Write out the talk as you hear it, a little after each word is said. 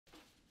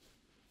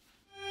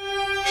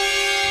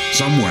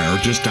somewhere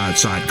just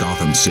outside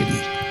Gotham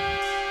City.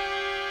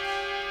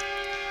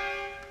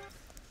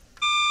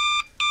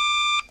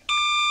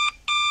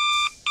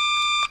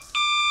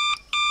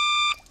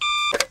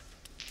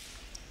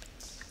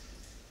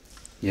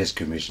 Yes,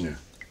 Commissioner.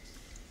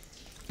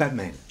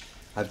 Batman,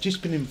 I've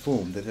just been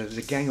informed that there's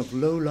a gang of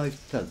low-life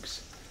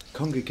thugs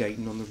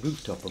congregating on the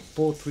rooftop of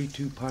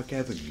 432 Park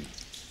Avenue.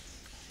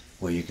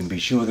 Well, you can be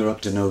sure they're up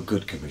to no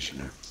good,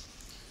 Commissioner.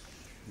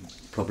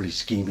 Probably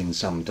scheming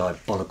some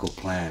diabolical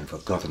plan for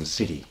Gotham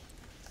City.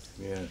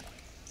 Yeah.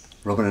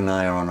 Robin and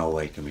I are on our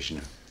way,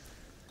 Commissioner.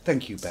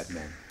 Thank you,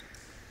 Batman.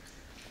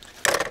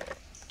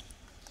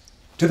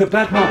 To the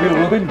Batmobile,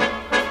 Robin!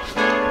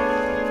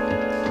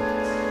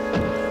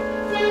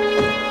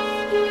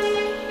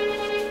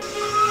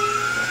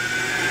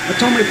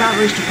 Atomic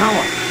batteries to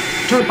power.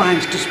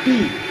 Turbines to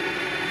speed.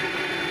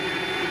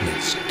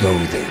 Let's go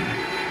then.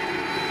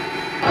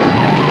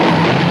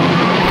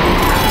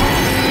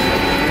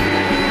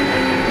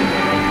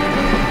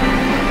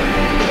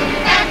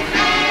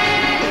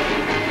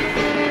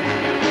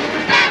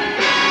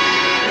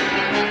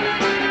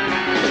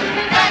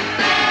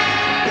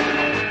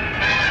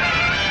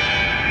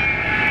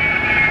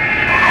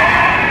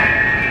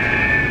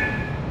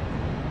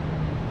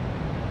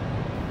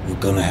 We're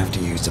gonna have to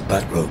use the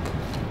bat rope.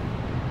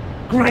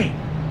 Great.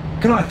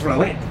 Can I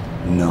throw it?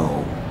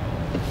 No.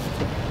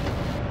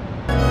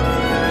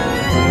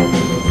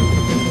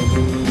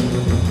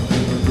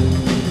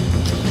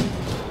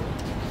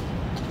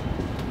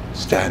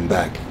 Stand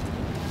back.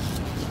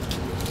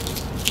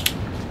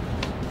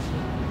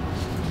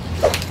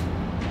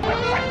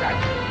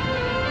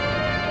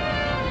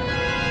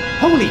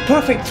 Holy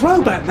perfect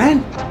throw,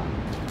 Batman!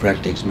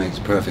 Practice makes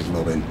perfect,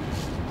 Robin.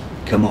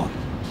 Come on.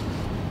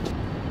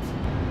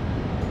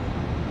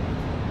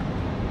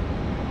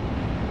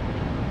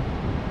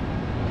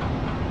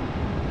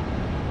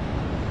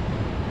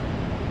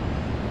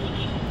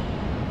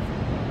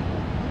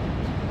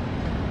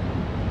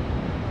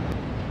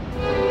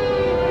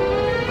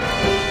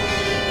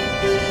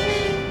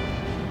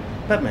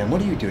 Batman,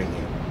 what are you doing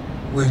here?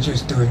 We're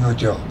just doing our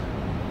job.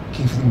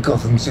 Keeping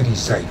Gotham City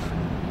safe.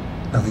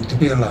 Nothing to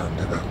be alarmed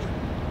about.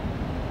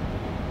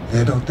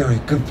 They're not very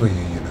good for you,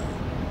 you know.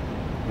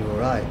 You're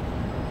right.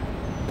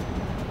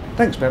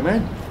 Thanks,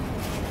 Batman.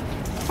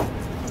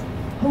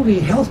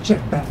 Holy health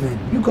check, Batman.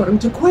 You got him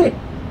to quit.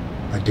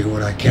 I do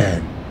what I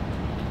can.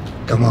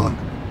 Come on.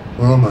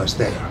 We're almost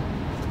there.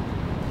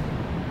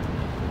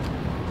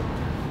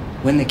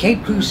 When the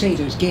Cape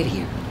Crusaders get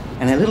here,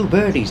 and the little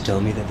birdies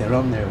told me that they're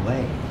on their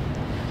way.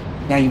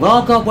 Now you've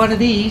all got one of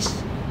these.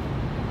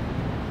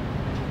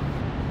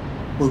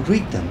 We'll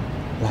greet them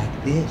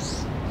like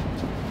this.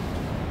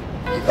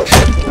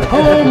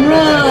 Home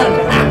run!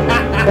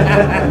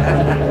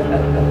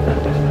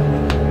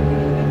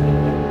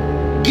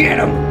 Get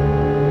 'em!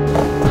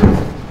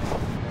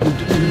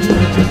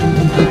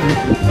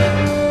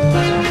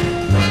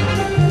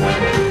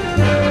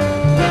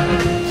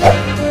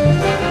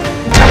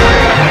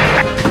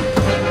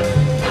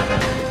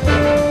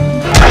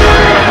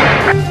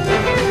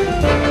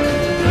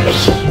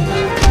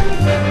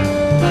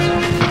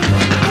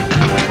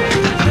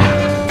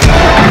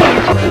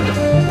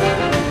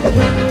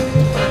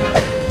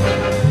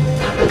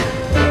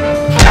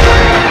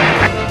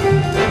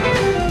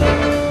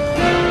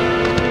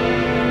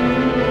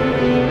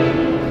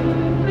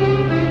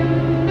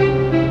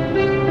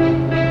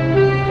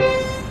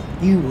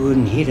 You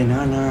wouldn't hit an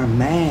unarmed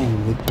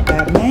man with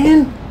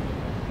Batman?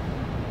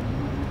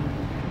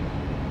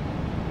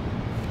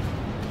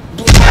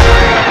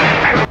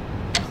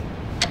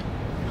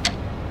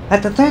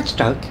 At the third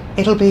stroke,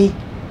 it'll be...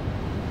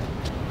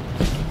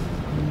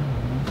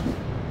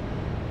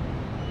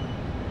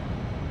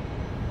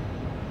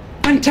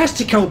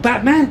 Fantastico,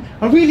 Batman!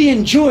 I really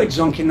enjoyed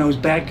zonking those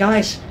bad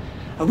guys.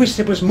 I wish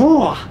there was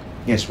more.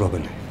 Yes,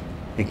 Robin.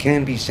 It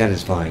can be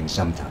satisfying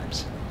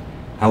sometimes.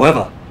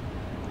 However,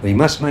 we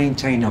must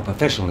maintain our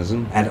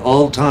professionalism at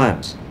all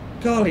times.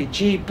 Golly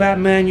gee,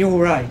 Batman,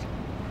 you're right.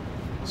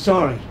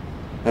 Sorry.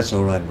 That's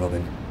all right,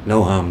 Robin.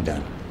 No harm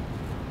done.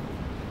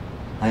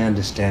 I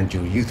understand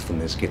your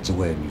youthfulness gets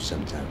away from you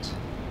sometimes.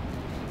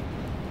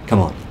 Come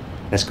on,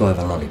 let's go have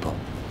a lollipop.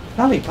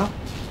 Lollipop,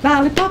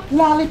 lollipop,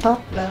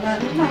 lollipop, la la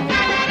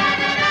la.